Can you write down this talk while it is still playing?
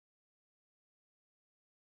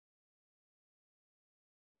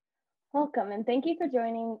Welcome, and thank you for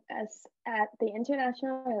joining us at the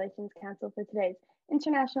International Relations Council for today's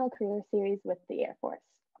International Career Series with the Air Force.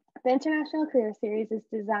 The International Career Series is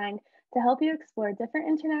designed to help you explore different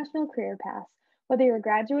international career paths, whether you're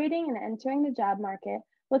graduating and entering the job market,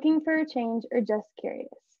 looking for a change, or just curious.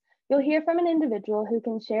 You'll hear from an individual who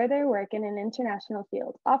can share their work in an international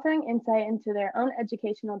field, offering insight into their own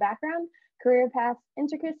educational background, career paths,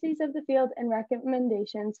 intricacies of the field, and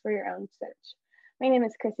recommendations for your own search. My name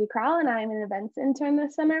is Chrissy Crowell, and I am an events intern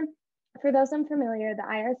this summer. For those unfamiliar, the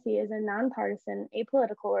IRC is a nonpartisan,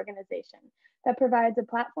 apolitical organization that provides a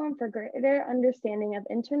platform for greater understanding of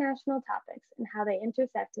international topics and how they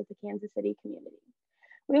intersect with the Kansas City community.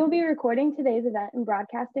 We will be recording today's event and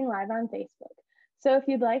broadcasting live on Facebook. So if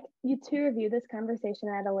you'd like to review this conversation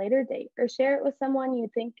at a later date or share it with someone you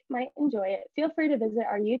think might enjoy it, feel free to visit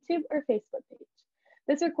our YouTube or Facebook page.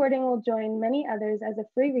 This recording will join many others as a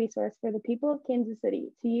free resource for the people of Kansas City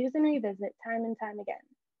to use and revisit time and time again.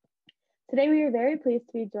 Today, we are very pleased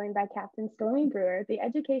to be joined by Captain Stormi Brewer, the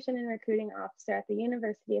Education and Recruiting Officer at the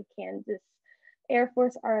University of Kansas Air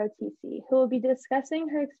Force ROTC, who will be discussing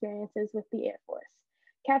her experiences with the Air Force.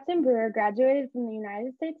 Captain Brewer graduated from the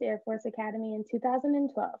United States Air Force Academy in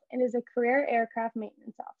 2012 and is a career aircraft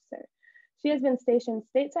maintenance officer. She has been stationed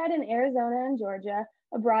stateside in Arizona and Georgia,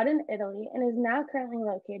 abroad in Italy, and is now currently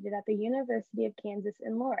located at the University of Kansas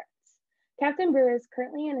in Lawrence. Captain Brewer is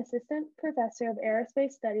currently an assistant professor of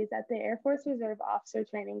aerospace studies at the Air Force Reserve Officer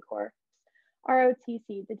Training Corps,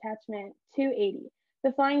 ROTC Detachment 280,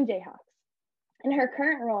 the Flying Jayhawks. In her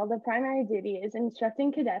current role, the primary duty is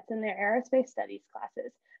instructing cadets in their aerospace studies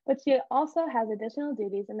classes, but she also has additional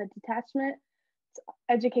duties in the detachment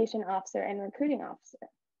education officer and recruiting officer.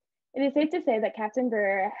 It is safe to say that Captain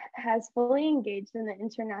Brewer has fully engaged in the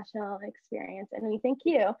international experience, and we thank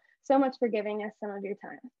you so much for giving us some of your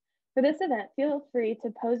time. For this event, feel free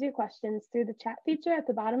to pose your questions through the chat feature at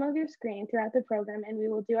the bottom of your screen throughout the program, and we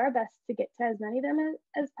will do our best to get to as many of them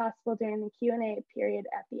as possible during the Q&A period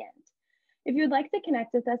at the end. If you would like to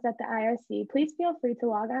connect with us at the IRC, please feel free to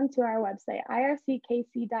log on to our website,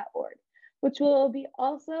 irckc.org, which will be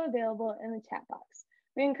also available in the chat box.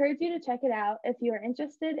 We encourage you to check it out if you are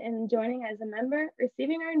interested in joining as a member,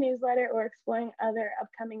 receiving our newsletter, or exploring other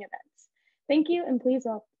upcoming events. Thank you, and please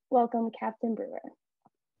welcome Captain Brewer.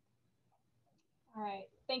 All right,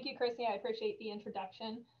 thank you, Chrissy. I appreciate the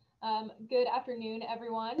introduction. Good afternoon,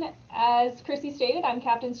 everyone. As Chrissy stated, I'm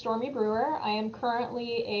Captain Stormi Brewer. I am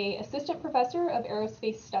currently an assistant professor of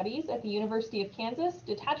aerospace studies at the University of Kansas,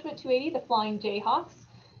 Detachment 280, the Flying Jayhawks.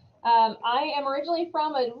 I am originally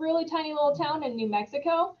from a really tiny little town in New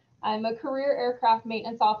Mexico. I'm a career aircraft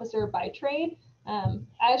maintenance officer by trade.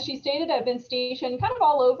 As she stated, I've been stationed kind of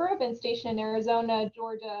all over. I've been stationed in Arizona,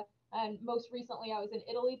 Georgia, and most recently I was in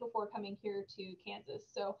Italy before coming here to Kansas.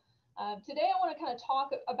 So today I want to kind of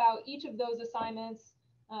talk about each of those assignments,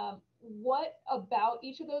 what about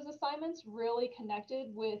each of those assignments really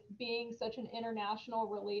connected with being such an international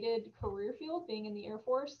related career field, being in the Air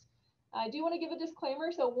Force. I do want to give a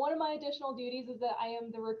disclaimer. So one of my additional duties is that I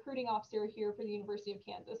am the recruiting officer here for the University of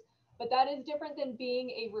Kansas, but that is different than being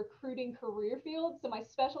a recruiting career field. So my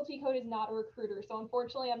specialty code is not a recruiter. So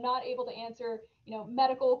unfortunately, I'm not able to answer,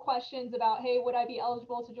 medical questions about, hey, would I be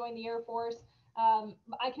eligible to join the Air Force?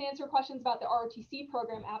 I can answer questions about the ROTC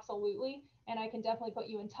program, absolutely. And I can definitely put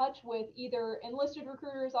you in touch with either enlisted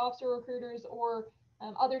recruiters, officer recruiters, or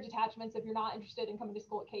other detachments if you're not interested in coming to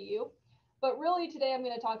school at KU. But really today I'm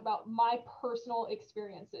going to talk about my personal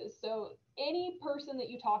experiences. So any person that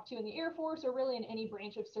you talk to in the Air Force or really in any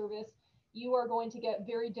branch of service, you are going to get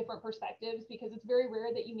very different perspectives because it's very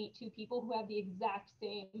rare that you meet two people who have the exact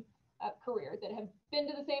same career, that have been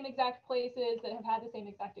to the same exact places, that have had the same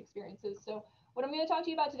exact experiences. So what I'm going to talk to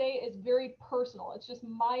you about today is very personal. It's just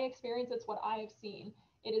my experience. It's what I have seen.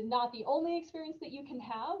 It is not the only experience that you can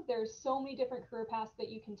have. There's so many different career paths that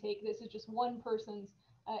you can take. This is just one person's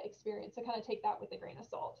experience, so kind of take that with a grain of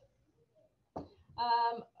salt.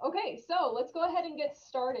 Okay, so let's go ahead and get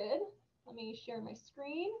started. Let me share my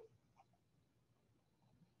screen.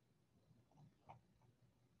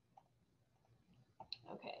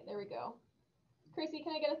 Okay, there we go. Chrissy,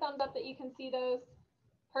 can I get a thumbs up that you can see those?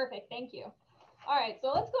 Perfect, thank you. All right,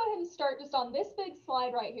 so let's go ahead and start just on this big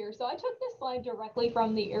slide right here. So I took this slide directly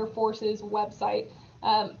from the Air Force's website.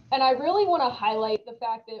 And I really want to highlight the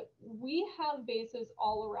fact that we have bases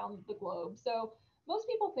all around the globe. So most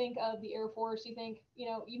people think of the Air Force, you think,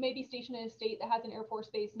 you may be stationed in a state that has an Air Force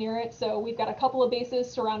base near it. So we've got a couple of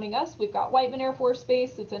bases surrounding us. We've got Whiteman Air Force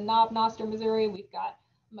Base. It's in Knob, Noster, Missouri. We've got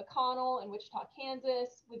McConnell in Wichita,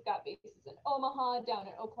 Kansas. We've got bases in Omaha, down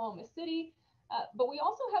in Oklahoma City. But we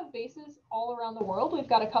also have bases all around the world. We've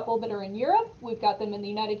got a couple that are in Europe. We've got them in the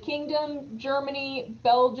United Kingdom, Germany,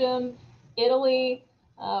 Belgium, Italy.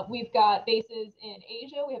 We've got bases in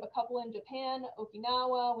Asia. We have a couple in Japan,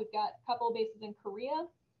 Okinawa. We've got a couple of bases in Korea.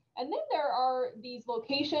 And then there are these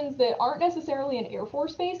locations that aren't necessarily an Air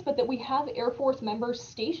Force base, but that we have Air Force members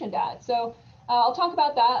stationed at. So I'll talk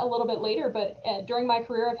about that a little bit later, but during my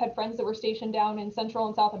career, I've had friends that were stationed down in Central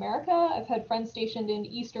and South America. I've had friends stationed in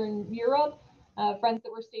Eastern Europe, friends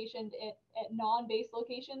that were stationed at non-base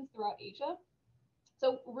locations throughout Asia.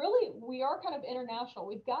 So really, we are kind of international.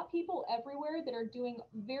 We've got people everywhere that are doing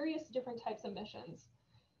various different types of missions.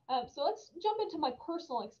 So let's jump into my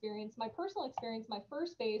personal experience. My first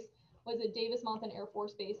base was at Davis-Monthan Air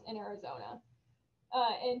Force Base in Arizona,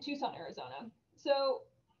 in Tucson, Arizona. So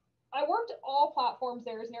I worked all platforms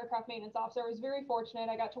there as an aircraft maintenance officer. I was very fortunate.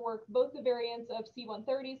 I got to work both the variants of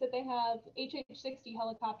C-130s that they have, HH-60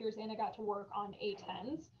 helicopters, and I got to work on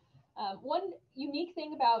A-10s. One unique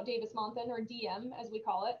thing about Davis-Monthan, or DM as we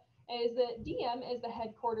call it, is that DM is the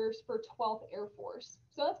headquarters for 12th Air Force.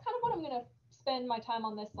 So that's kind of what I'm going to spend my time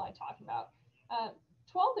on this slide talking about.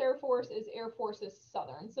 12th Air Force is Air Force's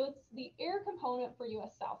Southern. So it's the air component for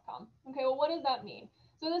US Southcom. Okay, well, what does that mean?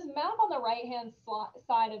 So this map on the right-hand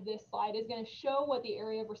side of this slide is going to show what the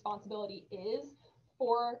area of responsibility is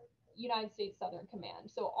for United States Southern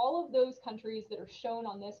Command. So all of those countries that are shown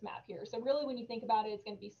on this map here. So really, when you think about it, it's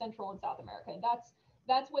going to be Central and South America.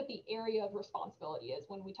 That's what the area of responsibility is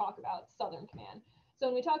when we talk about Southern Command. So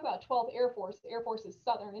when we talk about 12th Air Force, the Air Force is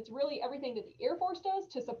Southern. It's really everything that the Air Force does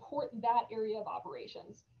to support that area of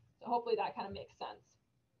operations. So hopefully that kind of makes sense.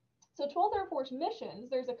 So 12th Air Force missions,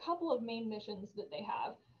 there's a couple of main missions that they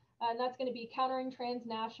have, and that's going to be countering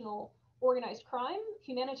transnational organized crime,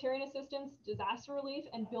 humanitarian assistance, disaster relief,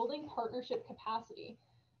 and building partnership capacity.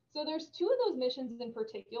 So there's two of those missions in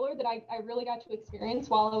particular that I really got to experience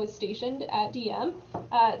while I was stationed at DM,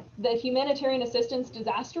 the humanitarian assistance,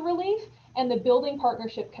 disaster relief, and the building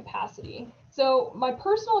partnership capacity. So my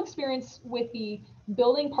personal experience with the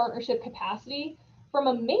building partnership capacity from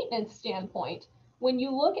a maintenance standpoint, when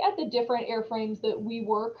you look at the different airframes that we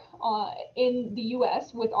work in the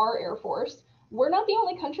US with our Air Force, we're not the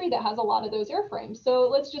only country that has a lot of those airframes. So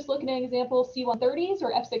let's just look at an example, C-130s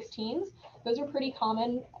or F-16s. Those are pretty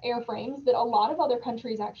common airframes that a lot of other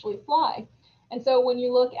countries actually fly. And so when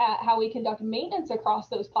you look at how we conduct maintenance across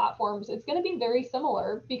those platforms, it's going to be very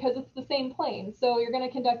similar because it's the same plane. So you're going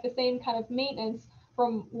to conduct the same kind of maintenance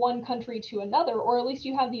from one country to another, or at least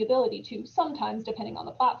you have the ability to sometimes, depending on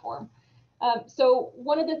the platform. So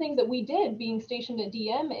one of the things that we did being stationed at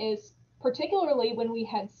DM is, particularly when we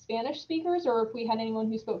had Spanish speakers or if we had anyone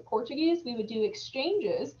who spoke Portuguese, we would do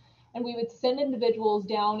exchanges and we would send individuals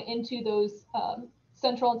down into those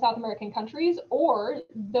Central and South American countries, or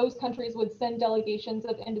those countries would send delegations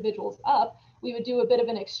of individuals up. We would do a bit of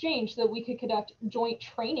an exchange so that we could conduct joint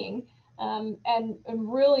training and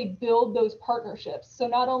really build those partnerships. So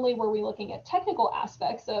not only were we looking at technical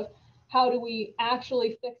aspects of how do we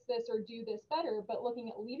actually fix this or do this better, but looking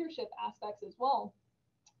at leadership aspects as well.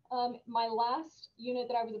 My last unit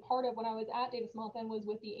that I was a part of when I was at Davis-Monthan was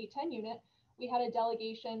with the A-10 unit. We had a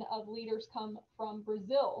delegation of leaders come from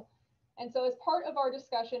Brazil. And so as part of our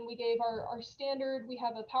discussion, we gave our standard, we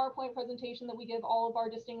have a PowerPoint presentation that we give all of our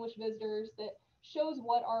distinguished visitors that shows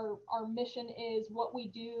what our mission is, what we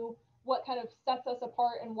do, what kind of sets us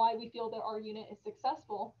apart, and why we feel that our unit is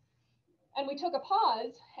successful. And we took a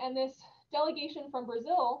pause, and this delegation from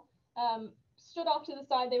Brazil stood off to the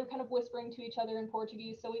side. They were kind of whispering to each other in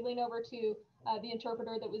Portuguese. So we leaned over to the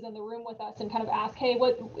interpreter that was in the room with us and kind of asked, hey,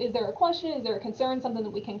 is there a question? Is there a concern? Something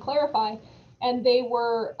that we can clarify? And they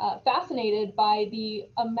were fascinated by the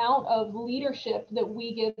amount of leadership that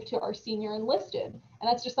we give to our senior enlisted. And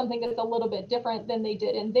that's just something that's a little bit different than they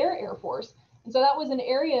did in their Air Force. And so that was an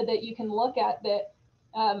area that you can look at that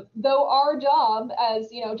though our job as,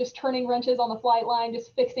 just turning wrenches on the flight line,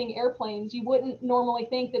 just fixing airplanes, you wouldn't normally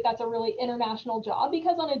think that that's a really international job,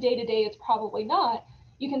 because on a day-to-day, it's probably not.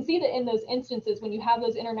 You can see that in those instances, when you have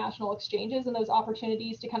those international exchanges and those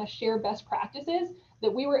opportunities to kind of share best practices,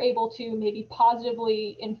 that we were able to maybe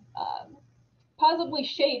positively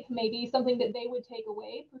shape maybe something that they would take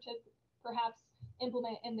away, perhaps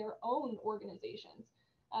implement in their own organizations.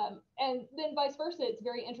 And then vice versa, it's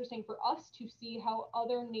very interesting for us to see how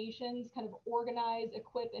other nations kind of organize,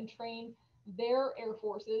 equip, and train their air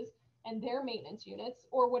forces and their maintenance units,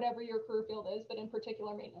 or whatever your career field is, but in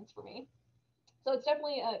particular maintenance for me. So it's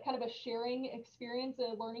definitely a kind of a sharing experience,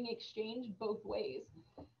 a learning exchange both ways.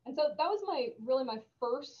 And so that was really my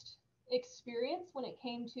first experience when it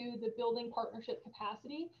came to the building partnership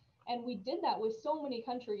capacity. And we did that with so many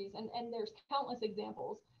countries, and there's countless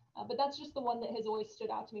examples. But that's just the one that has always stood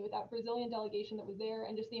out to me, with that Brazilian delegation that was there,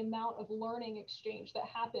 and just the amount of learning exchange that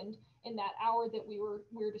happened in that hour that we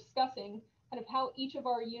were discussing kind of how each of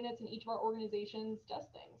our units and each of our organizations does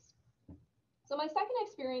things. So my second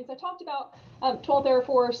experience, I talked about 12th Air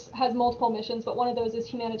Force has multiple missions, but one of those is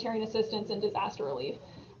humanitarian assistance and disaster relief.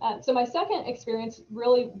 So my second experience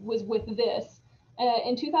really was with this.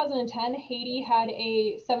 In 2010, Haiti had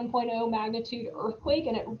a 7.0 magnitude earthquake,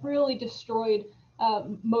 and it really destroyed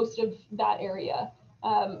most of that area.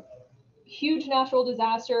 Huge natural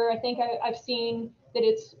disaster. I think I've seen that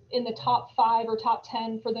it's in the top 5 or top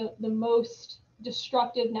 10 for the most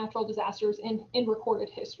destructive natural disasters in recorded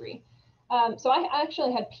history. So I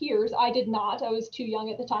actually had peers. I did not. I was too young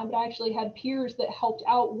at the time, but I actually had peers that helped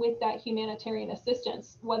out with that humanitarian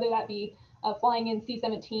assistance, whether that be flying in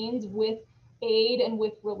C-17s with aid and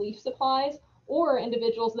with relief supplies, or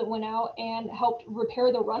individuals that went out and helped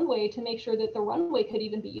repair the runway to make sure that the runway could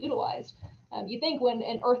even be utilized. You think when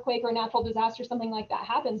an earthquake or a natural disaster, something like that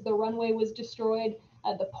happens, the runway was destroyed,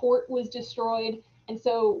 the port was destroyed. And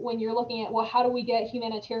so when you're looking at, well, how do we get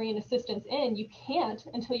humanitarian assistance in? You can't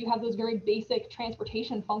until you have those very basic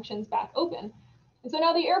transportation functions back open. And so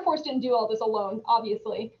now the Air Force didn't do all this alone,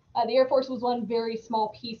 obviously. The Air Force was one very small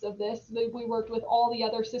piece of this. We worked with all the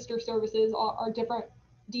other sister services, our different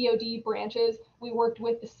DoD branches. We worked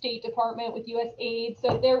with the State Department, with USAID.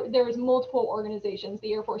 So there was multiple organizations,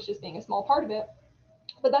 the Air Force just being a small part of it.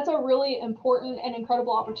 But that's a really important and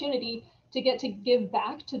incredible opportunity to get to give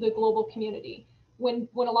back to the global community. When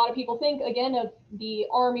a lot of people think, again, of the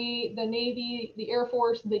Army, the Navy, the Air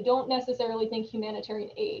Force, they don't necessarily think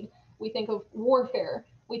humanitarian aid. We think of warfare,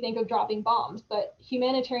 we think of dropping bombs, but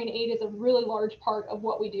humanitarian aid is a really large part of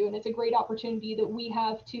what we do, and it's a great opportunity that we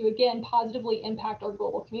have to, again, positively impact our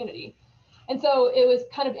global community. And so it was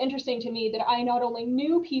kind of interesting to me that I not only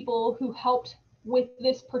knew people who helped with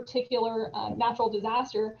this particular natural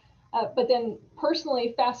disaster, but then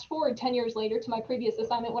personally, fast forward 10 years later to my previous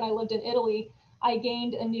assignment when I lived in Italy, I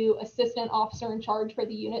gained a new assistant officer in charge for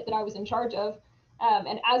the unit that I was in charge of.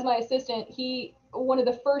 And as my assistant, one of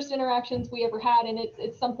the first interactions we ever had, and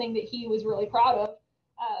it's something that he was really proud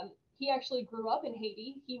of, he actually grew up in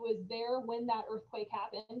Haiti. He was there when that earthquake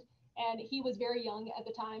happened, and he was very young at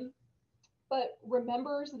the time, but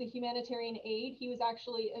remembers the humanitarian aid. He was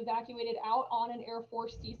actually evacuated out on an Air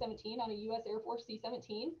Force C-17, on a US Air Force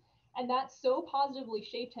C-17. And that so positively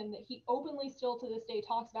shaped him that he openly still to this day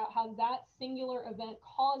talks about how that singular event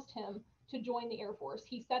caused him to join the Air Force.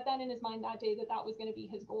 He set that in his mind that day that was going to be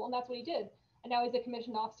his goal, and that's what he did. And now he's a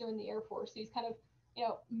commissioned officer in the Air Force. So he's kind of,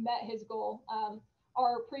 met his goal.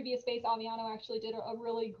 Our previous base, Aviano, actually did a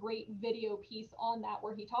really great video piece on that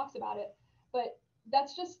where he talks about it. But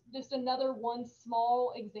that's just another one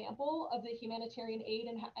small example of the humanitarian aid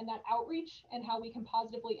and that outreach and how we can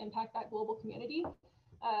positively impact that global community.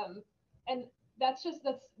 And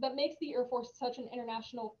that makes the Air Force such an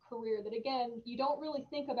international career that, again, you don't really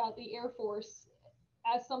think about the Air Force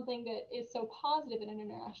as something that is so positive in an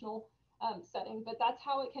international setting, but that's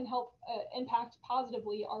how it can help impact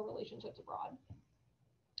positively our relationships abroad.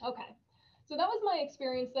 Okay, so that was my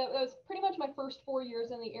experience. That was pretty much my first 4 years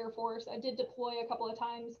in the Air Force. I did deploy a couple of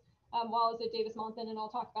times while I was at Davis-Monthan, and I'll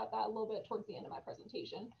talk about that a little bit towards the end of my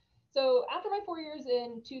presentation. So after my 4 years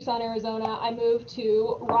in Tucson, Arizona, I moved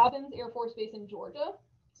to Robins Air Force Base in Georgia.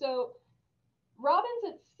 So Robins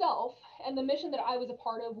itself and the mission that I was a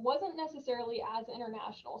part of wasn't necessarily as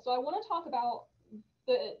international. So I want to talk about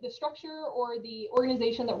the structure or the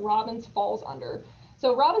organization that Robins falls under.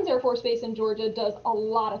 So Robins Air Force Base in Georgia does a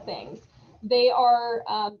lot of things. They are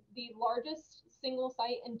the largest single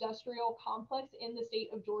site industrial complex in the state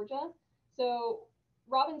of Georgia. So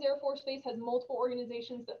Robins Air Force Base has multiple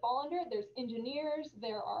organizations that fall under it. There's engineers,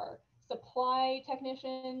 there are supply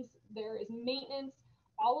technicians, there is maintenance.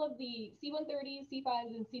 All of the C-130s,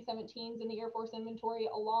 C-5s, and C-17s in the Air Force inventory,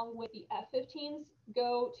 along with the F-15s,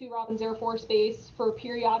 go to Robins Air Force Base for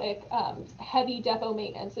periodic heavy depot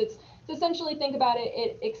maintenance. It's essentially, think about it,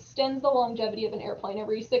 it extends the longevity of an airplane.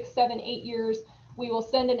 Every 6, 7, 8 years, we will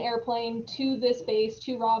send an airplane to this base,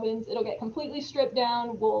 to Robins. It'll get completely stripped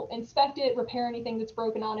down. We'll inspect it, repair anything that's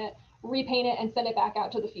broken on it, repaint it, and send it back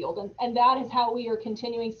out to the field. And that is how we are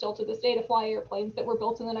continuing still to this day to fly airplanes that were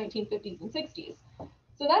built in the 1950s and 60s.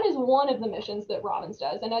 So that is one of the missions that Robins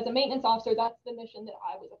does. And as a maintenance officer, that's the mission that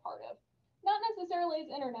I was a part of. Not necessarily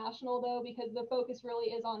as international, though, because the focus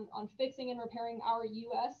really is on fixing and repairing our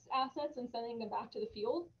US assets and sending them back to the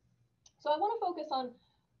field. So I want to focus on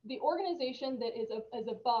the organization that is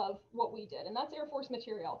above what we did, and that's Air Force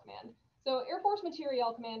Materiel Command. So Air Force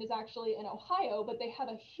Materiel Command is actually in Ohio, but they have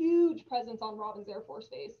a huge presence on Robins Air Force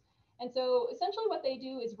Base. And so essentially what they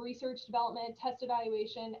do is research, development, test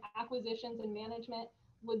evaluation, acquisitions and management,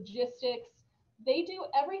 logistics. They do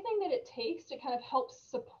everything that it takes to kind of help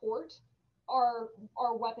support our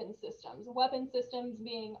weapon systems. Weapon systems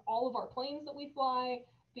being all of our planes that we fly,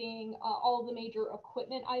 being all of the major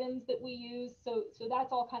equipment items that we use. So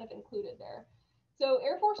that's all kind of included there. So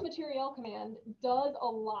Air Force Materiel Command does a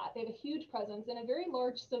lot. They have a huge presence and a very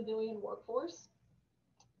large civilian workforce.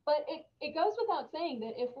 But it goes without saying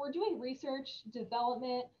that if we're doing research,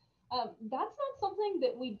 development, that's not something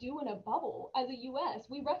that we do in a bubble as a US.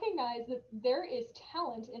 We recognize that there is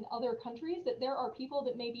talent in other countries, that there are people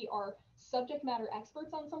that maybe are subject matter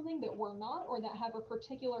experts on something that we're not, or that have a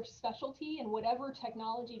particular specialty in whatever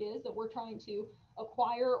technology it is that we're trying to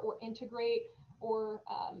acquire or integrate or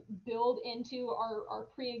build into our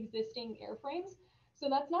pre-existing airframes. So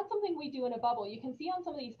that's not something we do in a bubble. You can see on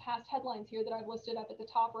some of these past headlines here that I've listed up at the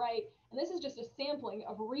top right, and this is just a sampling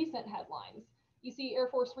of recent headlines. You see Air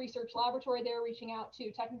Force Research Laboratory there reaching out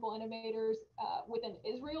to technical innovators within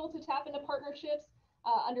Israel to tap into partnerships.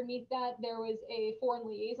 Underneath that, there was a foreign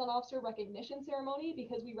liaison officer recognition ceremony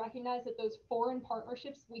because we recognize that those foreign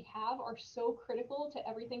partnerships we have are so critical to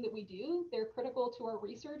everything that we do. They're critical to our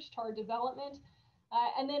research, to our development.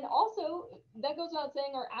 And then also, that goes without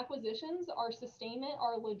saying, our acquisitions, our sustainment,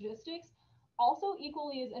 our logistics, also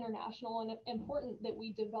equally as international and important that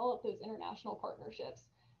we develop those international partnerships.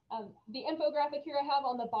 The infographic here I have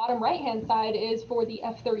on the bottom right-hand side is for the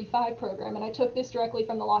F-35 program, and I took this directly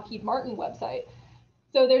from the Lockheed Martin website.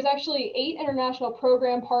 So there's actually 8 international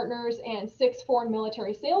program partners and 6 foreign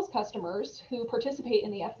military sales customers who participate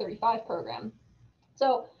in the F-35 program.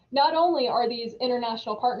 So not only are these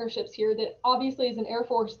international partnerships here that obviously as an Air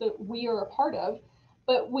Force that we are a part of,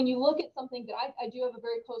 but when you look at something that I do have a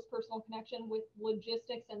very close personal connection with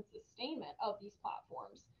logistics and sustainment of these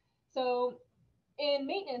platforms. So in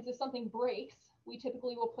maintenance, if something breaks, we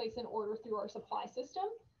typically will place an order through our supply system.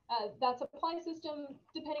 That supply system,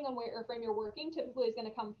 depending on where airframe you're working, typically is going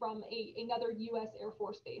to come from another US Air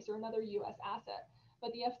Force base or another US asset.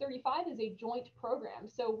 But the F-35 is a joint program.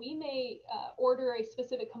 So we may order a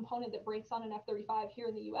specific component that breaks on an F-35 here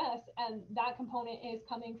in the US, and that component is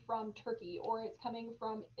coming from Turkey, or it's coming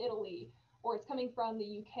from Italy, or it's coming from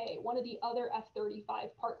the UK, one of the other F-35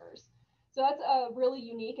 partners. So that's a really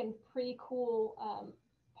unique and pretty cool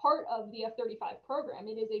part of the F-35 program.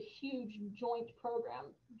 It is a huge joint program,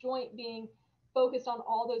 joint being focused on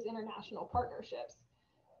all those international partnerships.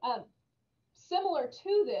 Similar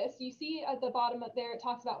to this, you see at the bottom up there, it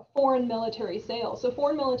talks about foreign military sales. So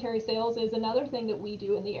foreign military sales is another thing that we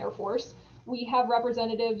do in the Air Force. We have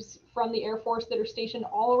representatives from the Air Force that are stationed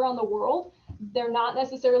all around the world. They're not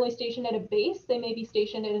necessarily stationed at a base. They may be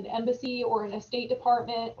stationed in an embassy or in a State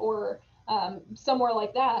Department or somewhere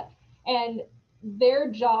like that. And their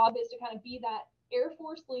job is to kind of be that Air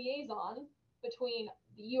Force liaison between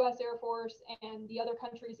the US Air Force and the other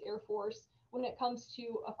country's Air Force when it comes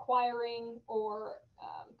to acquiring or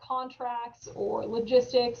contracts or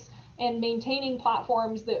logistics and maintaining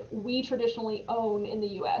platforms that we traditionally own in the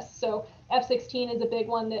US. So F-16 is a big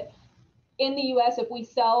one that in the US, if we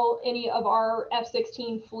sell any of our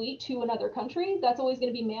F-16 fleet to another country, that's always going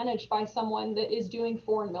to be managed by someone that is doing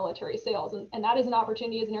foreign military sales. And that is an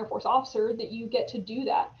opportunity as an Air Force officer that you get to do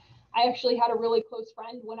that. I actually had a really close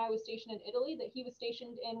friend when I was stationed in Italy that he was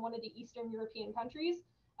stationed in one of the Eastern European countries.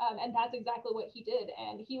 And that's exactly what he did.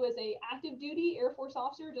 And he was an active duty Air Force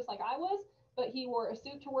officer, just like I was, but he wore a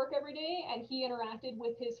suit to work every day and he interacted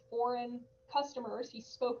with his foreign customers. He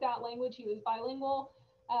spoke that language, he was bilingual,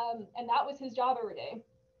 and that was his job every day.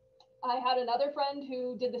 I had another friend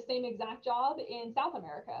who did the same exact job in South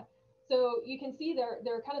America. So you can see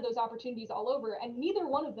there are kind of those opportunities all over, and neither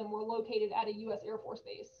one of them were located at a US Air Force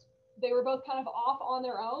base. They were both kind of off on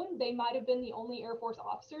their own. They might have been the only Air Force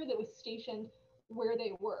officer that was stationed where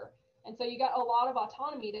they were. And so you got a lot of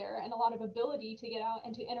autonomy there and a lot of ability to get out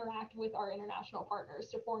and to interact with our international partners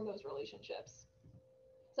to form those relationships.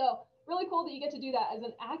 So really cool that you get to do that as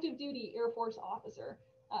an active duty Air Force officer.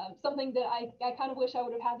 Something that I kind of wish I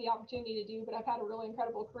would have had the opportunity to do, but I've had a really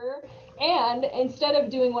incredible career. And instead of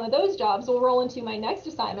doing one of those jobs, we'll roll into my next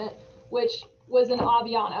assignment, which was in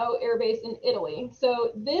Aviano Air Base in Italy.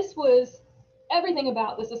 So this was, everything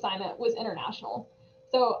about this assignment was international.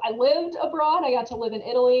 So I lived abroad, I got to live in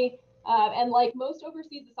Italy, and like most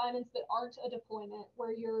overseas assignments that aren't a deployment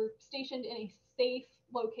where you're stationed in a safe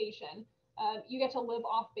location, you get to live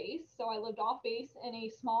off base. So I lived off base in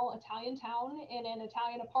a small Italian town in an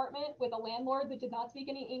Italian apartment with a landlord that did not speak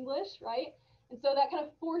any English, right? And so that kind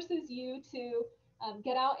of forces you to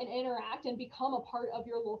get out and interact and become a part of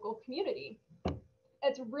your local community.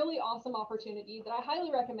 It's a really awesome opportunity that I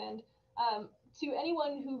highly recommend to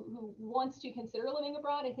anyone who wants to consider living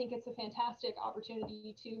abroad. I think it's a fantastic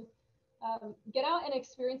opportunity to get out and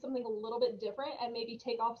experience something a little bit different and maybe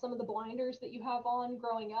take off some of the blinders that you have on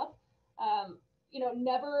growing up.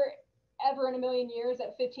 Never ever in a million years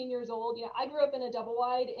at 15 years old, I grew up in a double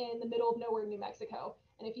wide in the middle of nowhere, New Mexico.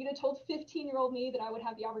 And if you'd have told 15-year-old me that I would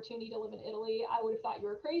have the opportunity to live in Italy, I would have thought you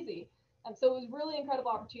were crazy. So it was really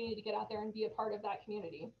incredible opportunity to get out there and be a part of that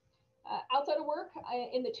community. Outside of work,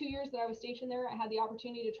 in the 2 years that I was stationed there, I had the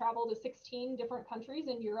opportunity to travel to 16 different countries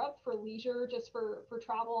in Europe for leisure, just for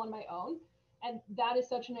travel on my own. And that is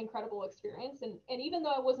such an incredible experience. And even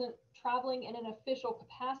though I wasn't traveling in an official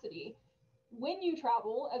capacity, when you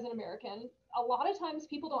travel as an American, a lot of times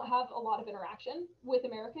people don't have a lot of interaction with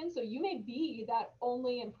Americans. So you may be that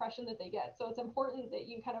only impression that they get. So it's important that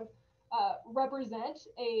you kind of represent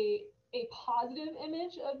a positive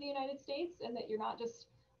image of the United States, and that you're not just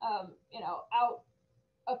out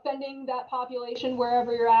offending that population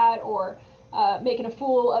wherever you're at, or making a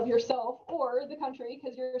fool of yourself or the country,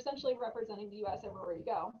 because you're essentially representing the US everywhere you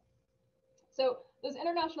go. So those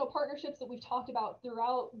international partnerships that we've talked about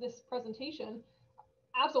throughout this presentation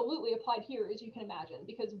absolutely applied here, as you can imagine,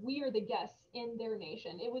 because we are the guests in their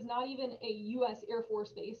nation. It was not even a US Air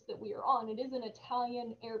Force base that we are on. It is an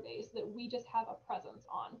Italian air base that we just have a presence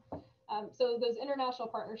on. So those international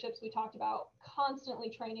partnerships we talked about, constantly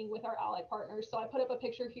training with our allied partners. So I put up a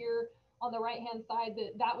picture here on the right-hand side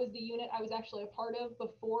that was the unit I was actually a part of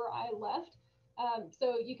before I left.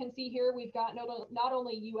 So you can see here we've got not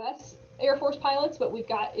only US Air Force pilots, but we've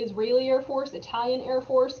got Israeli Air Force, Italian Air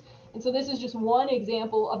Force. And so this is just one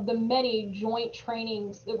example of the many joint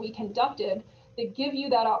trainings that we conducted that give you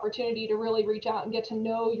that opportunity to really reach out and get to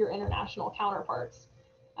know your international counterparts.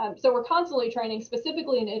 So we're constantly training,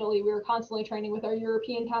 specifically in Italy, we were constantly training with our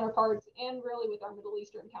European counterparts and really with our Middle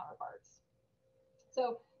Eastern counterparts.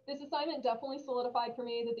 So this assignment definitely solidified for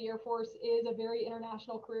me that the Air Force is a very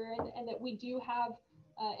international career, and that we do have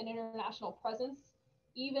an international presence,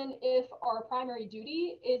 even if our primary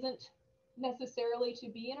duty isn't necessarily to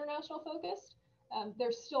be international focused.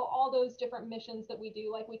 There's still all those different missions that we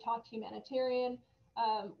do, like we talked humanitarian,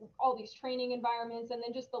 all these training environments, and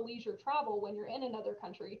then just the leisure travel when you're in another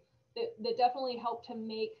country that definitely help to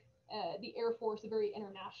make the Air Force a very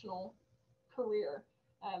international career.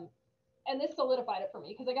 And this solidified it for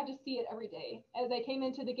me because I got to see it every day. As I came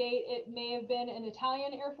into the gate, it may have been an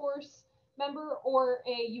Italian Air Force member or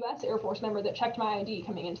a US Air Force member that checked my ID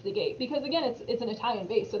coming into the gate, because again, it's an Italian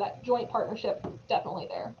base, so that joint partnership definitely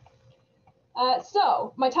there.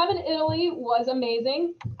 So my time in Italy was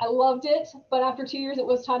amazing. I loved it, but after 2 years, it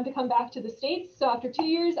was time to come back to the States. So after 2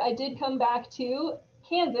 years, I did come back to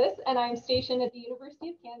Kansas, and I'm stationed at the University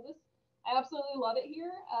of Kansas. I absolutely love it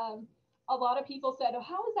here. A lot of people said, oh,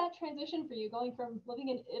 how was that transition for you going from living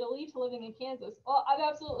in Italy to living in Kansas? Well, I've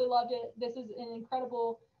absolutely loved it. This is an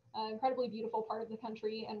incredibly beautiful part of the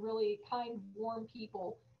country, and really kind, warm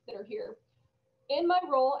people that are here. In my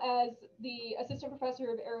role as the Assistant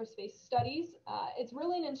Professor of Aerospace Studies, it's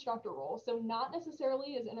really an instructor role, so not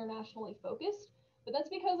necessarily as internationally focused, but that's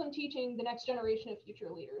because I'm teaching the next generation of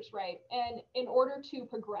future leaders, right? And in order to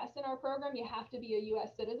progress in our program, you have to be a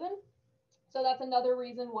US citizen. So that's another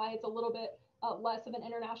reason why it's a little bit less of an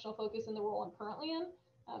international focus in the role I'm currently in.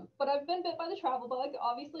 But I've been bit by the travel bug,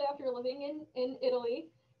 obviously, after living in Italy.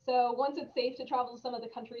 So once it's safe to travel to some of the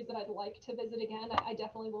countries that I'd like to visit again, I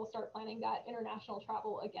definitely will start planning that international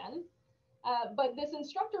travel again. But this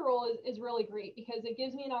instructor role is really great because it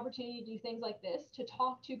gives me an opportunity to do things like this, to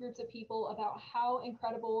talk to groups of people about how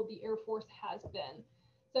incredible the Air Force has been.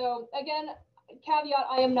 So again, caveat,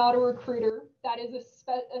 I am not a recruiter. That is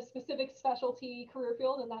a specific specialty career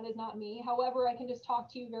field, and that is not me. However, I can just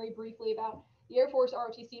talk to you very briefly about the Air Force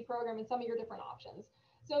ROTC program and some of your different options.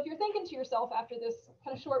 So if you're thinking to yourself after this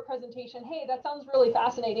kind of short presentation, hey, that sounds really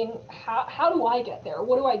fascinating. How do I get there?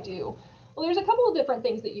 What do I do? Well, there's a couple of different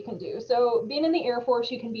things that you can do. So being in the Air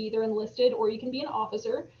Force, you can be either enlisted or you can be an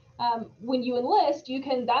officer. When you enlist,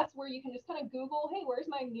 that's where you can just kind of Google, hey, where's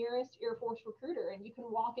my nearest Air Force recruiter? And you can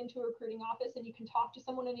walk into a recruiting office and you can talk to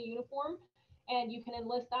someone in a uniform and you can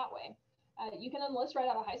enlist that way. You can enlist right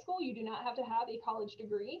out of high school. You do not have to have a college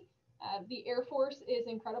degree. The Air Force is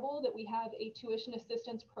incredible that we have a tuition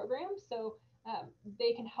assistance program. So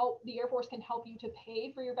the Air Force can help you to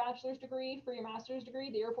pay for your bachelor's degree, for your master's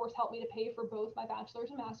degree. The Air Force helped me to pay for both my bachelor's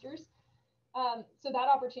and master's. So that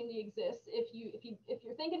opportunity exists. If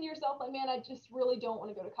you're thinking to yourself, like, man, I just really don't want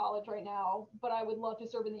to go to college right now, but I would love to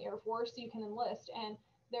serve in the Air Force, so you can enlist. And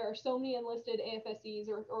There are so many enlisted AFSCs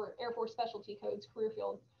or Air Force Specialty Codes career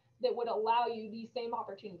fields that would allow you these same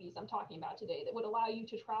opportunities I'm talking about today, that would allow you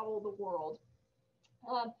to travel the world.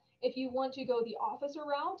 If you want to go the officer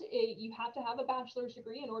route, you have to have a bachelor's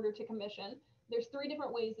degree in order to commission. There's 3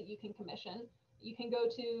 different ways that you can commission. You can go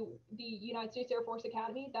to the United States Air Force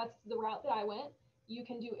Academy. That's the route that I went. You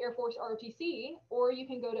can do Air Force ROTC, or you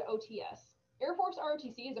can go to OTS. Air Force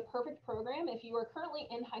ROTC is a perfect program if you are currently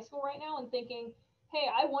in high school right now and thinking, hey,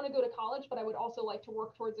 I want to go to college, but I would also like to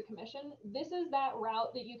work towards a commission. This is that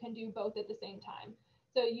route that you can do both at the same time.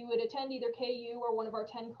 So you would attend either KU or one of our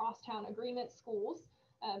 10 crosstown agreement schools.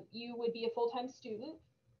 You would be a full-time student,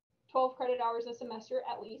 12 credit hours a semester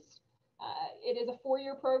at least. It is a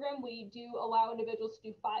 4-year program. We do allow individuals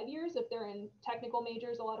to do 5 years if they're in technical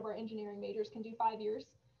majors. A lot of our engineering majors can do 5 years.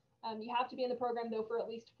 You have to be in the program though for at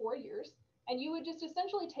least 4 years. And you would just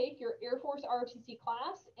essentially take your Air Force ROTC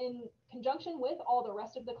class in conjunction with all the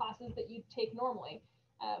rest of the classes that you take normally.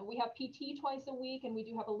 We have PT twice a week, and we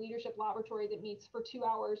do have a leadership laboratory that meets for 2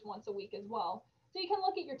 hours once a week as well. So you can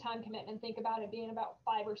look at your time commitment and think about it being about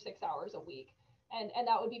 5 or 6 hours a week. And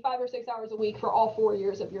that would be 5 or 6 hours a week for all 4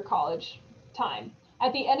 years of your college time.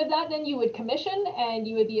 At the end of that, then you would commission, and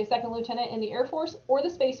you would be a second lieutenant in the Air Force or the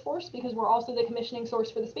Space Force, because we're also the commissioning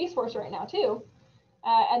source for the Space Force right now too.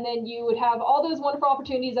 And then you would have all those wonderful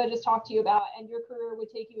opportunities I just talked to you about, and your career would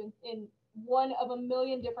take you in one of a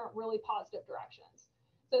million different really positive directions.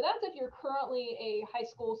 So that's if you're currently a high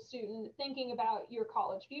school student thinking about your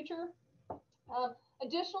college future.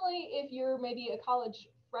 Additionally, if you're maybe a college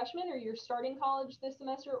freshman or you're starting college this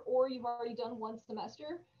semester, or you've already done 1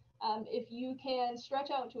 semester, if you can stretch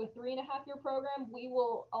out to a 3.5-year program, we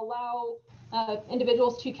will allow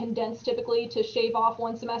individuals to condense, typically to shave off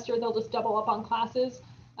 1 semester. They'll just double up on classes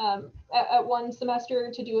at 1 semester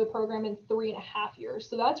to do a program in 3.5 years.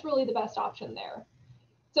 So that's really the best option there.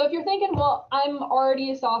 So if you're thinking, well, I'm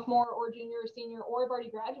already a sophomore or junior or senior, or I've already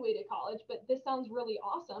graduated college, but this sounds really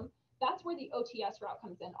awesome, that's where the OTS route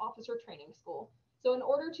comes in, Officer Training School. So in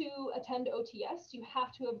order to attend OTS, you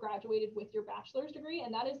have to have graduated with your bachelor's degree,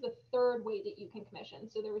 and that is the 3rd way that you can commission.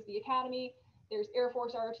 So there was the Academy, there's Air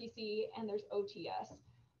Force ROTC, and there's OTS.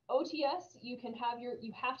 OTS, you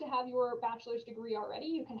have to have your bachelor's degree already.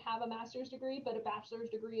 You can have a master's degree, but a bachelor's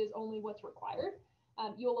degree is only what's required.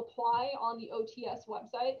 You'll apply on the OTS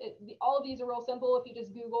website. All of these are real simple. If you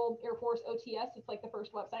just Google Air Force OTS, it's like the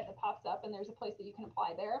first website that pops up, and there's a place that you can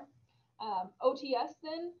apply there. OTS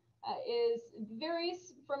then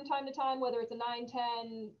varies from time to time, whether it's a 9,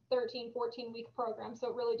 10, 13, 14-week program. So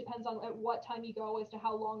it really depends on at what time you go as to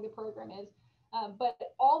how long the program is. But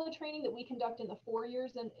all the training that we conduct in the 4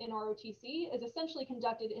 years in ROTC is essentially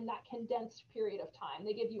conducted in that condensed period of time.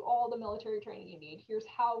 They give you all the military training you need. Here's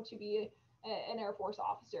how to be an Air Force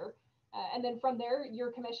officer. And then from there,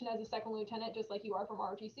 you're commissioned as a second lieutenant, just like you are from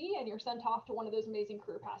ROTC, and you're sent off to one of those amazing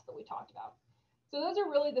career paths that we talked about. So those are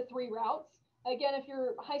really the 3 routes. Again, if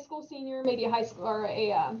you're a high school senior, maybe a high school or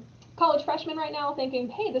a college freshman right now thinking,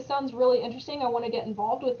 hey, this sounds really interesting, I want to get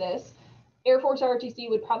involved with this, Air Force ROTC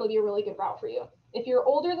would probably be a really good route for you. If you're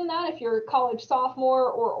older than that, if you're a college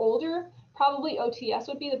sophomore or older, probably OTS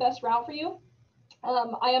would be the best route for you.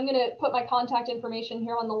 I am going to put my contact information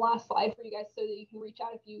here on the last slide for you guys so that you can reach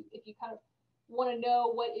out if you kind of want to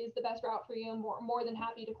know what is the best route for you. I'm more than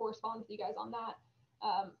happy to correspond with you guys on that.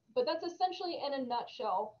 But that's essentially, in a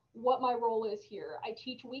nutshell, what my role is here. I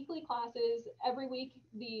teach weekly classes. Every week,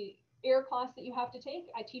 the air class that you have to take,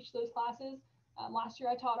 I teach those classes. Last year,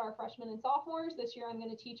 I taught our freshmen and sophomores. This year, I'm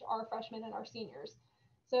going to teach our freshmen and our seniors.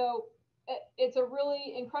 So it's a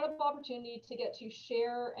really incredible opportunity to get to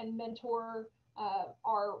share and mentor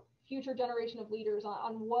our future generation of leaders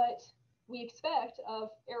on what we expect of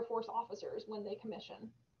Air Force officers when they commission.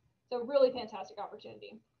 So really fantastic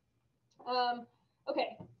opportunity.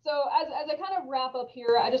 Okay, so as I kind of wrap up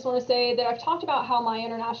here, I just want to say that I've talked about how my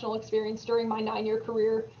international experience during my 9-year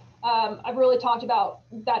career, I've really talked about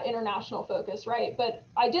that international focus, right? But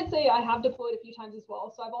I did say I have deployed a few times as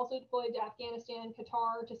well. So I've also deployed to Afghanistan,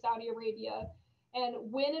 Qatar, to Saudi Arabia. And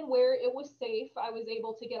when and where it was safe, I was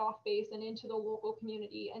able to get off base and into the local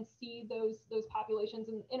community and see those populations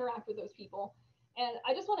and interact with those people. And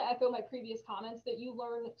I just want to echo my previous comments that you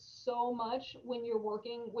learn so much when you're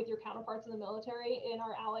working with your counterparts in the military in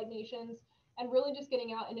our allied nations, and really just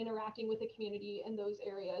getting out and interacting with the community in those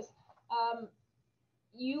areas.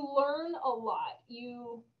 You learn a lot.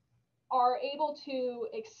 You are able to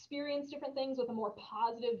experience different things with a more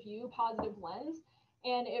positive view, positive lens,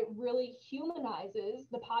 and it really humanizes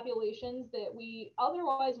the populations that we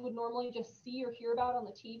otherwise would normally just see or hear about on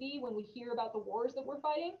the TV when we hear about the wars that we're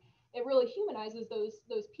fighting. It really humanizes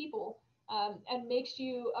those people and makes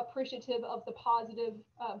you appreciative of the positive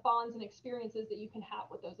bonds and experiences that you can have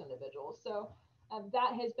with those individuals. So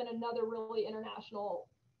that has been another really international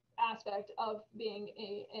aspect of being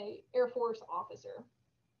a Air Force officer.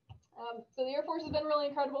 So the Air Force has been really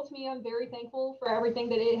incredible to me. I'm very thankful for everything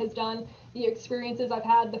that it has done, the experiences I've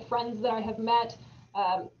had, the friends that I have met,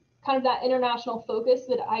 kind of that international focus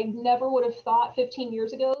that I never would have thought 15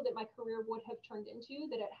 years ago that my career would have turned into,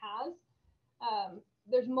 that it has.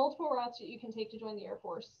 There's multiple routes that you can take to join the Air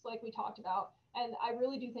Force, like we talked about. And I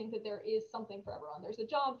really do think that there is something for everyone. There's a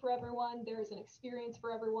job for everyone. There is an experience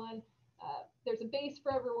for everyone. There's a base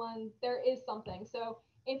for everyone. There is something. So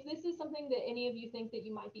if this is something that any of you think that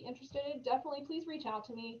you might be interested in, definitely please reach out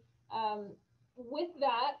to me. With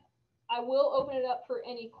that, I will open it up for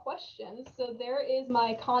any questions. So there is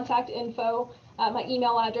my contact info, my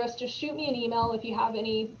email address. Just shoot me an email if you have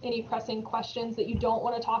any pressing questions that you don't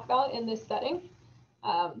want to talk about in this setting.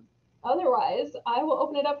 Otherwise, I will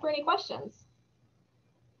open it up for any questions.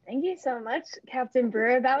 Thank you so much, Captain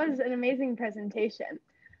Brewer. That was an amazing presentation.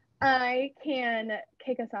 I can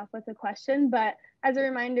kick us off with a question, but as a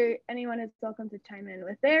reminder, anyone is welcome to chime in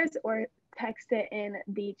with theirs or text it in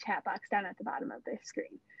the chat box down at the bottom of their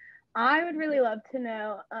screen. I would really love to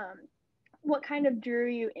know what kind of drew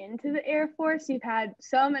you into the Air Force. You've had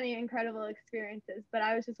so many incredible experiences, but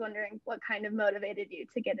I was just wondering what kind of motivated you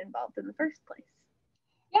to get involved in the first place.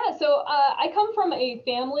 Yeah, so I come from a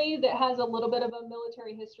family that has a little bit of a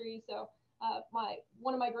military history. So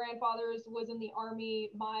one of my grandfathers was in the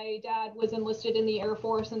Army. My dad was enlisted in the Air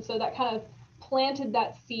Force, and so that kind of planted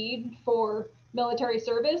that seed for military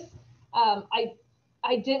service.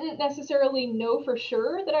 I didn't necessarily know for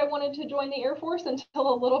sure that I wanted to join the Air Force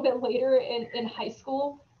until a little bit later in high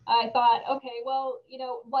school. I thought, okay, well, you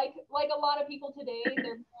know, like a lot of people today,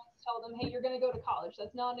 their parents tell them, hey, you're going to go to college.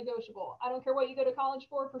 That's non-negotiable. I don't care what you go to college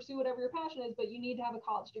for, pursue whatever your passion is, but you need to have a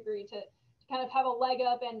college degree to kind of have a leg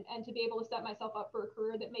up and to be able to set myself up for a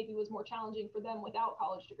career that maybe was more challenging for them without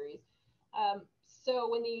college degrees. So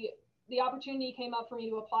when the opportunity came up for me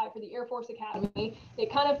to apply for the Air Force Academy,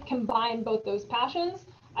 it kind of combined both those passions.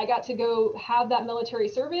 I got to go have that military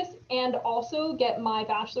service and also get my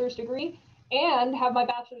bachelor's degree and have my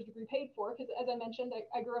bachelor's degree paid for, because as I mentioned,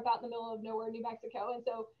 I grew up out in the middle of nowhere, New Mexico. And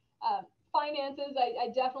so finances,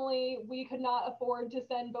 we could not afford to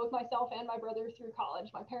send both myself and my brother through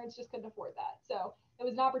college. My parents just couldn't afford that. So it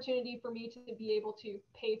was an opportunity for me to be able to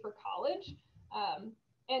pay for college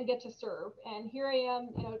and get to serve. And here I am,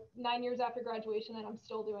 9 years after graduation, and I'm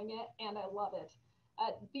still doing it, and I love it.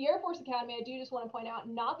 The Air Force Academy, I do just want to point out,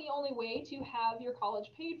 not the only way to have your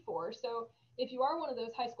college paid for. So if you are one of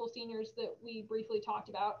those high school seniors that we briefly talked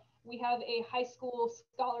about, we have a high school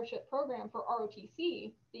scholarship program for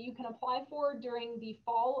ROTC that you can apply for during the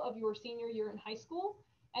fall of your senior year in high school.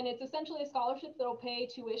 And it's essentially a scholarship that'll pay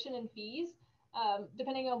tuition and fees.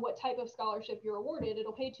 Depending on what type of scholarship you're awarded,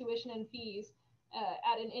 it'll pay tuition and fees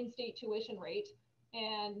at an in-state tuition rate.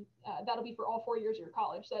 And that'll be for all 4 years of your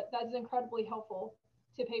college. That's incredibly helpful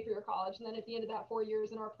to pay for your college. And then at the end of that 4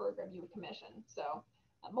 years in our program, you would commission. So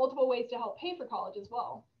multiple ways to help pay for college as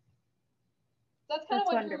well. That's kind of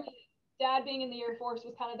what drew me. Dad being in the Air Force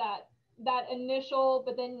was kind of that initial,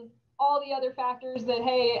 but then all the other factors that,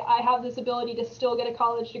 hey, I have this ability to still get a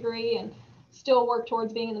college degree and still work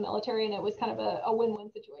towards being in the military. And it was kind of a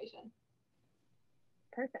win-win situation.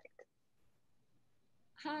 Perfect.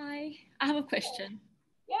 Hi, I have a question.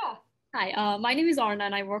 Yeah. Hi, my name is Arna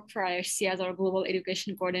and I work for IRC as our Global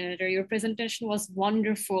Education Coordinator. Your presentation was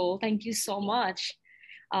wonderful. Thank you so much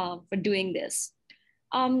for doing this.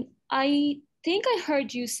 I think I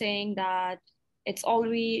heard you saying that it's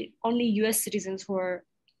only US citizens who are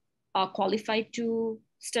qualified to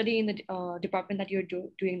study in the department that you're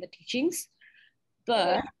doing the teachings,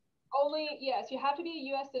 but... Yes, you have to be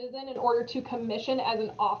a US citizen in order to commission as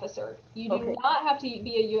an officer. You do not have to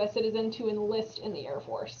be a US citizen to enlist in the Air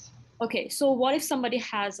Force. Okay, so what if somebody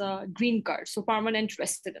has a green card, so permanent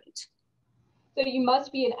resident? So you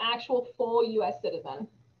must be an actual full US citizen.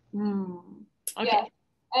 Okay. Yes.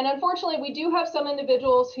 And unfortunately, we do have some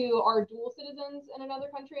individuals who are dual citizens in another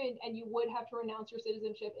country, and you would have to renounce your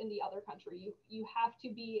citizenship in the other country. You have to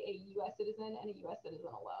be a US citizen and a US citizen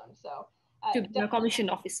alone. So to be a commissioned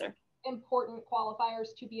officer. Important qualifiers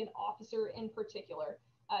to be an officer in particular.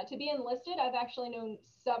 To be enlisted, I've actually known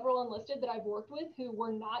several enlisted that I've worked with who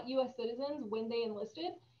were not US citizens when they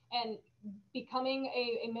enlisted, and becoming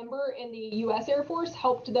a member in the US Air Force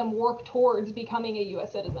helped them work towards becoming a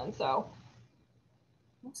US citizen. So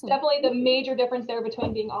awesome. Definitely the major difference there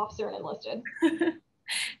between being officer and enlisted.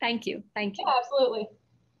 Thank you. Thank you. Yeah, absolutely.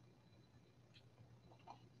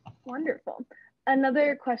 Wonderful.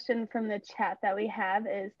 Another question from the chat that we have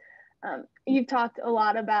is, you've talked a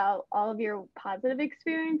lot about all of your positive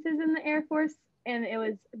experiences in the Air Force, and it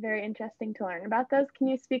was very interesting to learn about those. Can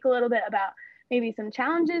you speak a little bit about maybe some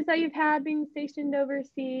challenges that you've had being stationed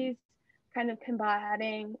overseas, kind of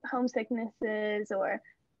combating homesicknesses or,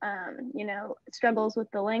 you know, struggles with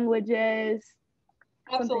the languages,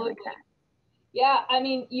 Absolutely. something like that? Yeah, I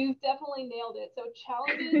mean, you've definitely nailed it. So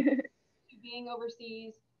challenges to being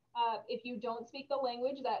overseas. If you don't speak the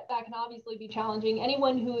language, that can obviously be challenging.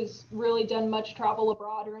 Anyone who's really done much travel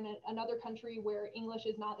abroad or in another country where English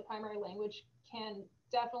is not the primary language can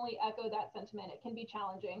definitely echo that sentiment. It can be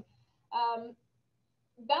challenging.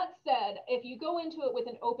 That said, if you go into it with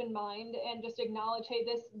an open mind and just acknowledge, hey,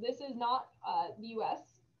 this is not the US.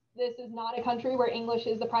 This is not a country where English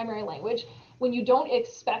is the primary language. When you don't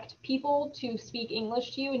expect people to speak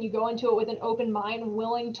English to you and you go into it with an open mind,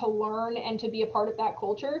 willing to learn and to be a part of that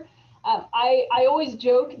culture, I always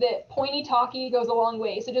joke that pointy talkie goes a long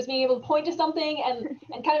way. So just being able to point to something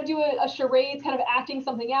and kind of do a charade, kind of acting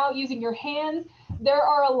something out, using your hands. There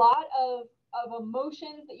are a lot of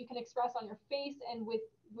emotions that you can express on your face and with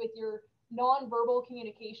your nonverbal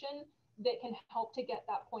communication that can help to get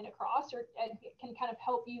that point across, or can kind of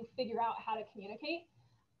help you figure out how to communicate.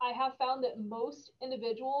 I have found that most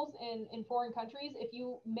individuals in foreign countries, if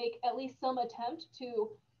you make at least some attempt to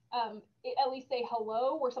at least say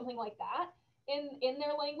hello or something like that in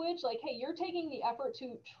their language, like, hey, you're taking the effort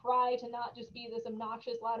to try to not just be this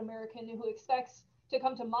obnoxious loud American who expects to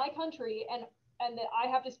come to my country and that I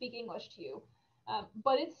have to speak English to you.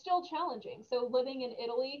 But it's still challenging. So living in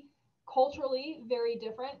Italy, culturally very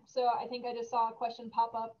different. So I think I just saw a question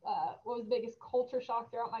pop up. What was the biggest culture shock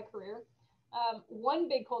throughout my career? One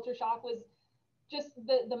big culture shock was just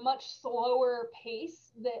the much slower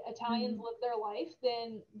pace that Italians live their life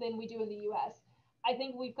than we do in the US. I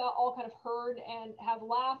think we've got all kind of heard and have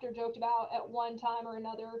laughed or joked about at one time or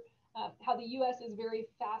another how the US is very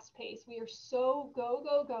fast paced. We are so go,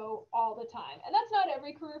 go, go all the time. And that's not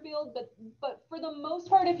every career field, but for the most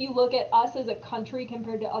part, if you look at us as a country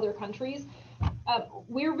compared to other countries,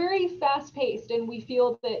 we're very fast paced, and we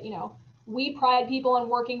feel that, you know, we pride people on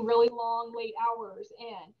working really long, late hours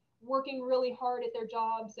and working really hard at their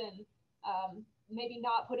jobs and maybe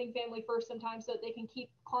not putting family first sometimes so that they can keep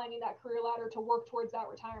climbing that career ladder to work towards that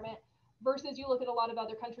retirement. Versus you look at a lot of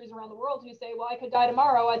other countries around the world who say, well, I could die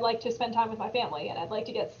tomorrow. I'd like to spend time with my family and I'd like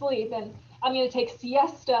to get sleep and I'm going to take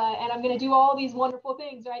siesta and I'm going to do all these wonderful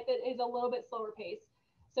things, right? That is a little bit slower pace.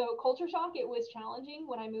 So culture shock, it was challenging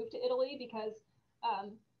when I moved to Italy because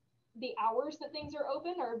the hours that things are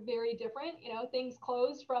open are very different. You know, things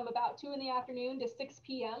close from about 2 in the afternoon to 6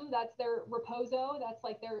 p.m. That's their riposo. That's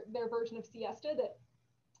like their version of siesta, that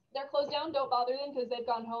they're closed down. Don't bother them because they've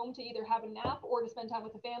gone home to either have a nap or to spend time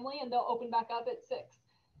with the family, and they'll open back up at 6.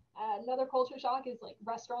 Another culture shock is like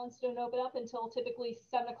restaurants don't open up until typically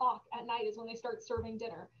 7 o'clock at night is when they start serving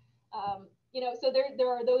dinner. You know, so there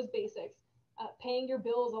are those basics. Paying your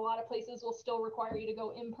bills, a lot of places will still require you to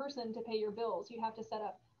go in person to pay your bills. You have to set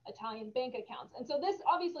up Italian bank accounts. And so this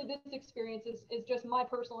experience is just my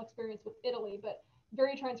personal experience with Italy, but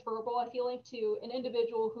very transferable, I feel like, to an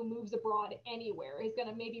individual who moves abroad anywhere is going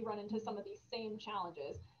to maybe run into some of these same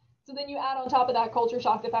challenges. So then you add on top of that culture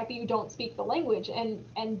shock the fact that you don't speak the language,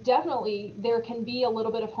 and definitely there can be a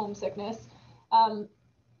little bit of homesickness.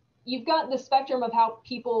 You've got the spectrum of how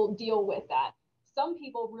people deal with that. Some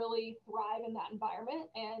people really thrive in that environment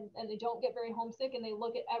and they don't get very homesick, and they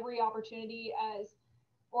look at every opportunity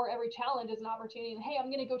or every challenge as an opportunity. And hey, I'm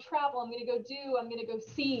going to go travel. I'm going to go do. I'm going to go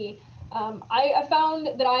see. I found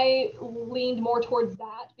that I leaned more towards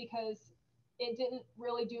that because it didn't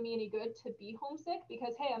really do me any good to be homesick.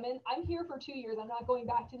 Because hey, I'm here for 2 years. I'm not going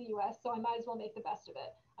back to the U.S., so I might as well make the best of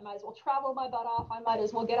it. I might as well travel my butt off. I might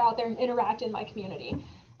as well get out there and interact in my community.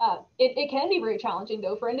 It can be very challenging,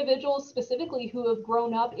 though, for individuals specifically who have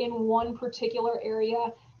grown up in one particular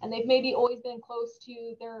area, and they've maybe always been close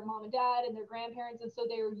to their mom and dad and their grandparents, and so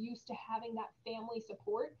they're used to having that family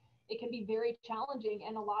support. It can be very challenging,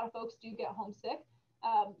 and a lot of folks do get homesick.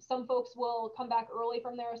 Some folks will come back early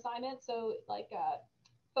from their assignment, so like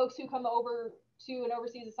folks who come over to an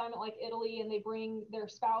overseas assignment like Italy and they bring their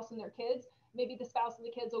spouse and their kids, maybe the spouse and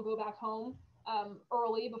the kids will go back home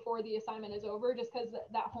early before the assignment is over, just because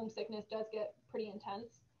that homesickness does get pretty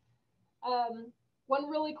intense. One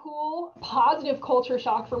really cool positive culture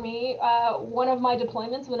shock for me, one of my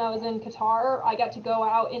deployments when I was in Qatar, I got to go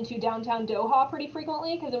out into downtown Doha pretty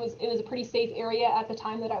frequently because it was a pretty safe area at the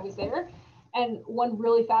time that I was there. And one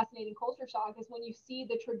really fascinating culture shock is when you see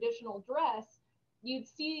the traditional dress you'd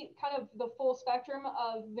see kind of the full spectrum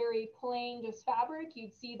of very plain just fabric.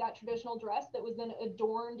 You'd see that traditional dress that was then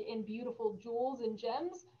adorned in beautiful jewels and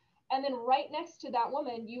gems. And then right next to that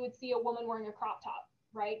woman, you would see a woman wearing a crop top,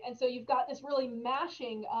 right? And so you've got this really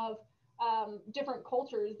mashing of different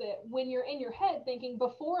cultures that when you're in your head thinking,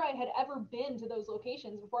 before I had ever been to those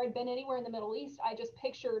locations, before I'd been anywhere in the Middle East, I just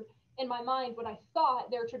pictured in my mind what I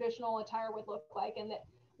thought their traditional attire would look like, and that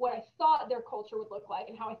what I thought their culture would look like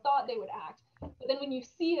and how I thought they would act. But then when you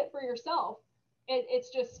see it for yourself,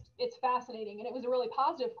 it's fascinating. And it was a really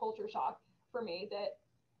positive culture shock for me that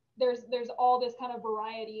there's all this kind of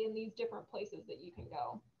variety in these different places that you can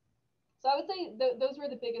go. So I would say those were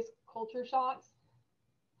the biggest culture shocks.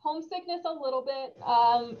 Homesickness a little bit,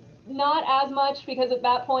 not as much, because at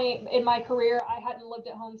that point in my career, I hadn't lived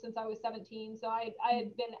at home since I was 17. So I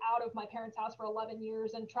had been out of my parents' house for 11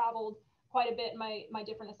 years and traveled quite a bit in my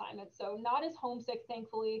different assignments. So not as homesick,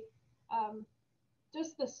 thankfully.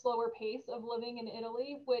 Just the slower pace of living in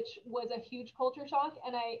Italy, which was a huge culture shock,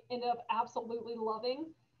 and I ended up absolutely loving.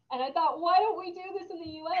 And I thought, why don't we do this in the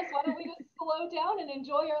US? Why don't we just slow down and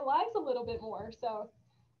enjoy our lives a little bit more? So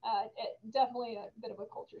definitely a bit of a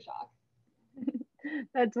culture shock.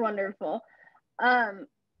 That's wonderful.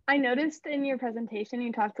 I noticed in your presentation,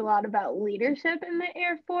 you talked a lot about leadership in the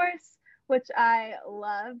Air Force, which I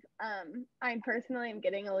love. I personally am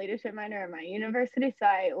getting a leadership minor at my university, so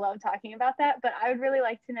I love talking about that. But I would really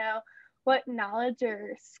like to know, what knowledge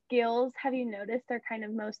or skills have you noticed are kind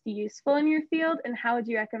of most useful in your field, and how would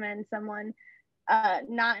you recommend someone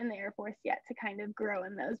not in the Air Force yet to kind of grow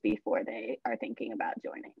in those before they are thinking about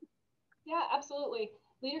joining? Yeah, absolutely.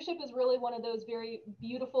 Leadership is really one of those very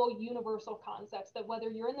beautiful universal concepts that whether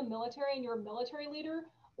you're in the military and you're a military leader,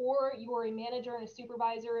 or you're a manager and a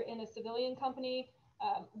supervisor in a civilian company,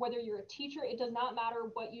 whether you're a teacher, it does not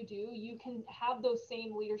matter what you do. You can have those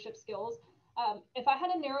same leadership skills. If I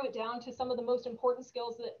had to narrow it down to some of the most important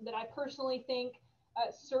skills that I personally think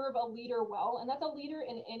serve a leader well, and that's a leader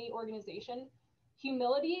in any organization,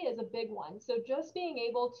 humility is a big one. So just being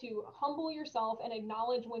able to humble yourself and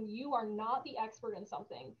acknowledge when you are not the expert in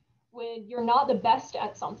something, when you're not the best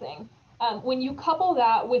at something. When you couple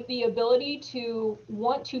that with the ability to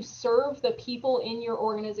want to serve the people in your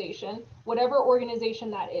organization, whatever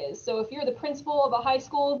organization that is. So if you're the principal of a high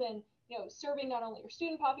school, then serving not only your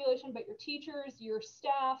student population, but your teachers, your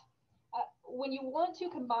staff. When you want to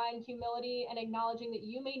combine humility and acknowledging that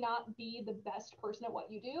you may not be the best person at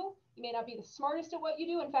what you do, you may not be the smartest at what you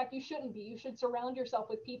do. In fact, you shouldn't be. You should surround yourself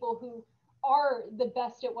with people who are the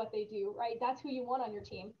best at what they do, right? That's who you want on your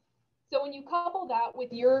team. So when you couple that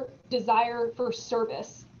with your desire for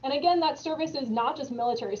service, and again, that service is not just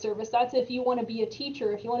military service. That's if you want to be a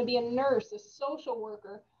teacher, if you want to be a nurse, a social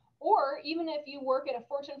worker, or even if you work at a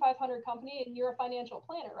Fortune 500 company and you're a financial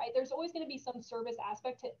planner, right? There's always going to be some service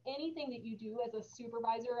aspect to anything that you do as a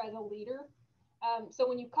supervisor, as a leader. So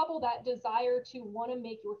when you couple that desire to want to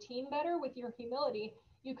make your team better with your humility,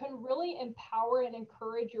 you can really empower and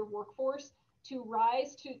encourage your workforce to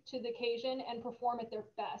rise to the occasion and perform at their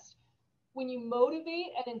best. When you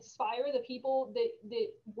motivate and inspire the people that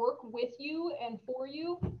work with you and for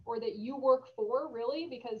you, or that you work for, really,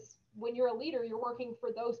 because when you're a leader, you're working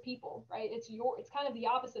for those people, right? It's kind of the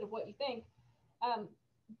opposite of what you think.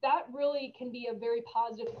 That really can be a very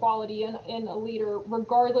positive quality in a leader,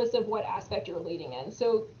 regardless of what aspect you're leading in.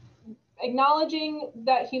 So acknowledging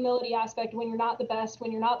that humility aspect when you're not the best,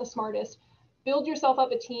 when you're not the smartest, build yourself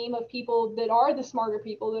up a team of people that are the smarter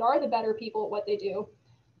people, that are the better people at what they do.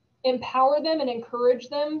 Empower them and encourage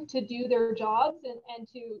them to do their jobs and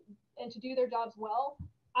to do their jobs well.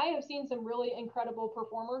 I have seen some really incredible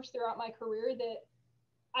performers throughout my career that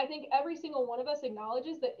I think every single one of us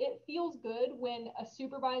acknowledges that it feels good when a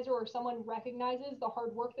supervisor or someone recognizes the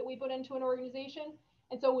hard work that we put into an organization.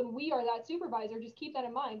 And so when we are that supervisor, just keep that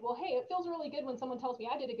in mind. Well, hey, it feels really good when someone tells me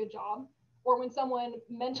I did a good job, or when someone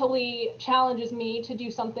mentally challenges me to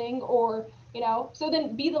do something, or, so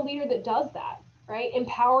then be the leader that does that. Right?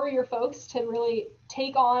 Empower your folks to really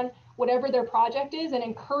take on whatever their project is and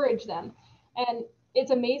encourage them. And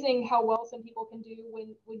it's amazing how well some people can do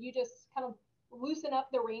when you just kind of loosen up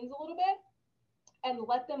the reins a little bit and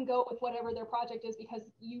let them go with whatever their project is, because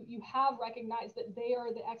you have recognized that they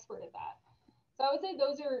are the expert at that. So I would say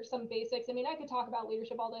those are some basics. I mean, I could talk about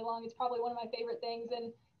leadership all day long. It's probably one of my favorite things.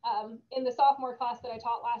 And in the sophomore class that I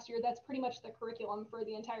taught last year, that's pretty much the curriculum for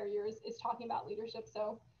the entire year is talking about leadership.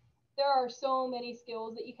 So there are so many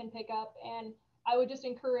skills that you can pick up, and I would just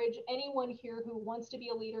encourage anyone here who wants to be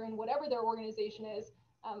a leader in whatever their organization is,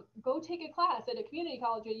 go take a class at a community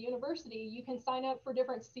college, a university. You can sign up for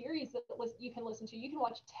different series that you can listen to. You can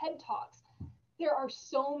watch TED Talks. there are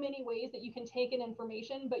so many ways that you can take in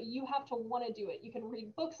information, but you have to want to do it. You can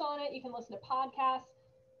read books on it, you can listen to podcasts,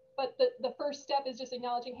 but the first step is just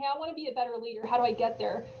acknowledging, hey, I want to be a better leader. How do I get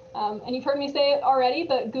there? And you've heard me say it already,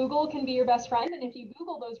 but Google can be your best friend. And if you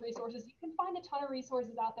Google those resources, you can find a ton of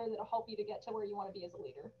resources out there that'll help you to get to where you want to be as a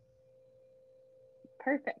leader.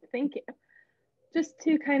 Perfect. Thank you. Just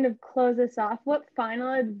to kind of close us off, what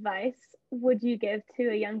final advice would you give to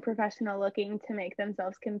a young professional looking to make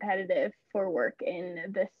themselves competitive for work in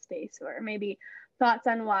this space, or maybe thoughts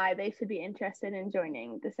on why they should be interested in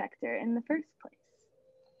joining the sector in the first place?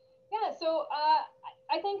 Yeah, so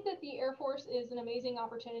I think that the Air Force is an amazing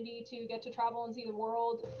opportunity to get to travel and see the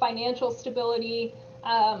world, financial stability,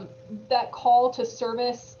 that call to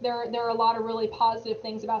service. There are a lot of really positive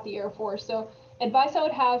things about the Air Force. So advice I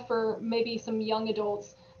would have for maybe some young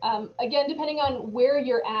adults, again, depending on where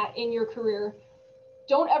you're at in your career,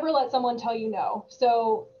 don't ever let someone tell you no.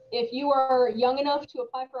 So if you are young enough to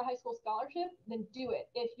apply for a high school scholarship, then do it.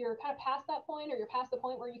 If you're kind of past that point, or you're past the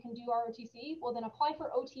point where you can do ROTC, well, then apply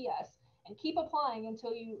for OTS and keep applying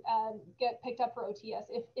until you get picked up for OTS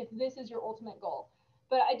if this is your ultimate goal.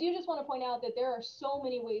 But I do just want to point out that there are so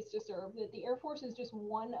many ways to serve, that the Air Force is just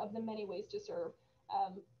one of the many ways to serve.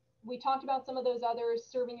 We talked about some of those others,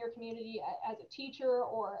 serving your community as a teacher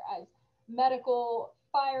or as medical,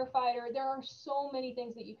 firefighter. There are so many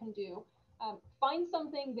things that you can do. Find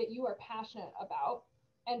something that you are passionate about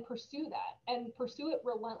and pursue that, and pursue it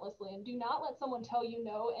relentlessly. And do not let someone tell you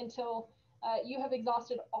no until you have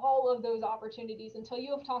exhausted all of those opportunities, until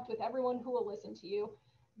you have talked with everyone who will listen to you.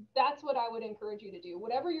 That's what I would encourage you to do.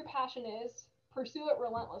 Whatever your passion is, pursue it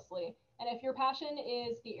relentlessly. And if your passion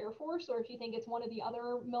is the Air Force, or if you think it's one of the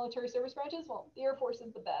other military service branches, well, the Air Force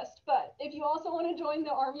is the best. But if you also want to join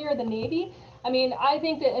the Army or the Navy, I mean, I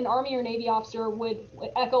think that an Army or Navy officer would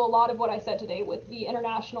echo a lot of what I said today with the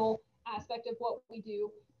international aspect of what we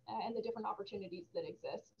do and the different opportunities that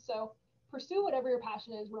exist. So pursue whatever your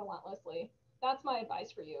passion is relentlessly. That's my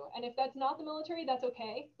advice for you. And if that's not the military, that's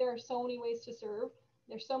okay. There are so many ways to serve.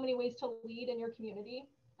 There's so many ways to lead in your community.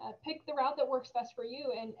 Pick the route that works best for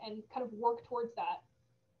you and kind of work towards that.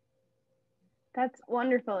 That's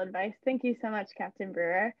wonderful advice. Thank you so much, Captain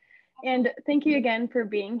Brewer. And thank you again for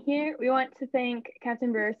being here. We want to thank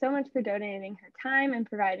Captain Brewer so much for donating her time and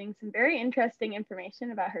providing some very interesting information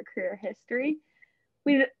about her career history.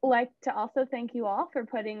 We'd like to also thank you all for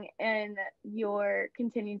putting in your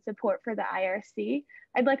continued support for the IRC.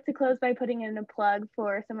 I'd like to close by putting in a plug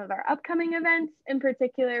for some of our upcoming events. In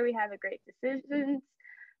particular, we have a Great Decisions,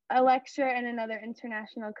 a lecture, and another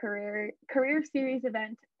international career series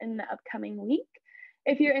event in the upcoming week.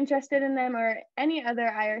 If you're interested in them or any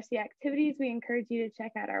other IRC activities, we encourage you to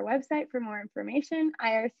check out our website for more information,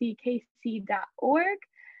 irckc.org.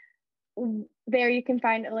 There you can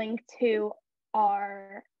find a link to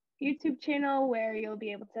our YouTube channel where you'll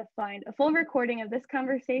be able to find a full recording of this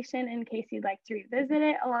conversation in case you'd like to revisit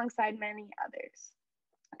it alongside many others.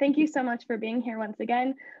 Thank you so much for being here once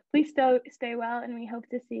again. Please stay well, and we hope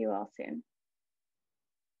to see you all soon.